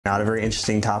Not a very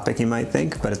interesting topic, you might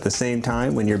think, but at the same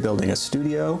time, when you're building a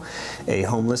studio, a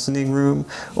home listening room,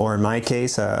 or in my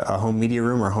case, a home media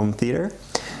room or home theater,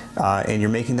 and you're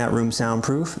making that room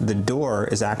soundproof, the door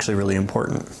is actually really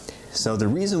important. So the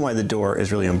reason why the door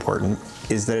is really important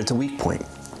is that it's a weak point.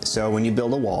 So when you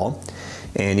build a wall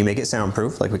and you make it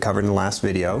soundproof, like we covered in the last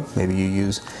video, maybe you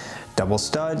use double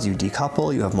studs, you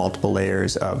decouple, you have multiple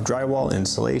layers of drywall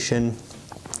insulation.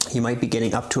 You might be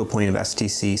getting up to a point of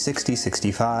STC 60,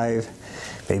 65.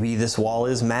 Maybe this wall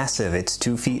is massive, it's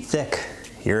 2 feet thick.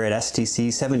 You're at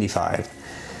STC 75.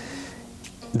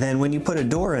 Then when you put a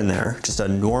door in there, just a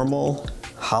normal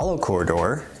hollow core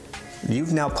door,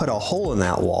 you've now put a hole in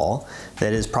that wall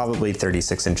that is probably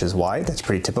 36 inches wide. That's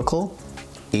pretty typical.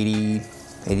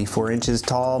 84 inches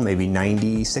tall, maybe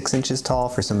 96 inches tall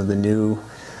for some of the new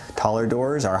taller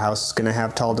doors. Our house is gonna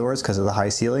have tall doors because of the high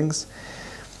ceilings.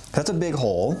 That's a big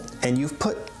hole, and you've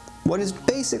put what is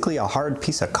basically a hard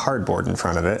piece of cardboard in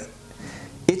front of it.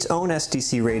 Its own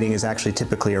STC rating is actually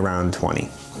typically around 20.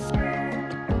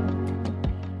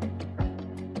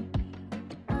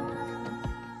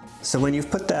 So when you've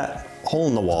put that hole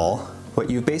in the wall, what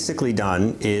you've basically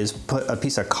done is put a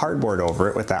piece of cardboard over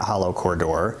it with that hollow core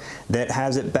door that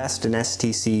has at best an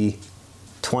STC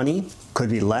 20, could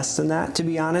be less than that, to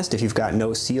be honest. If you've got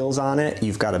no seals on it,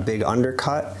 you've got a big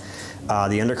undercut.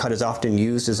 The undercut is often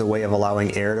used as a way of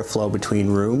allowing air to flow between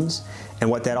rooms, and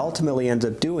what that ultimately ends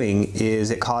up doing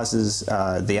is it causes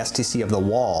the STC of the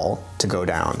wall to go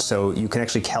down. So you can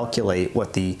actually calculate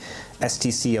what the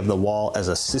STC of the wall as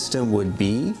a system would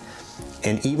be,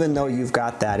 and even though you've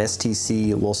got that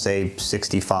STC, we'll say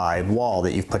 65 wall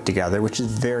that you've put together, which is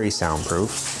very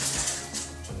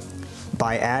soundproof,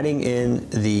 by adding in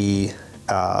the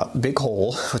big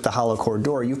hole with the hollow core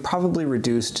door, you've probably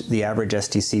reduced the average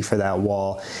STC for that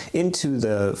wall into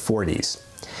the 40s.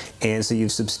 And so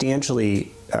you've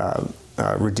substantially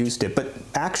reduced it, but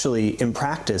actually in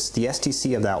practice, the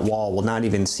STC of that wall will not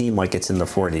even seem like it's in the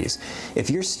 40s. If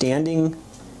you're standing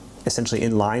essentially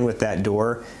in line with that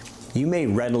door, you may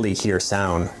readily hear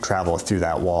sound travel through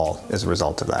that wall as a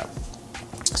result of that.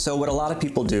 So what a lot of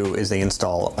people do is they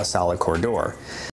install a solid core door.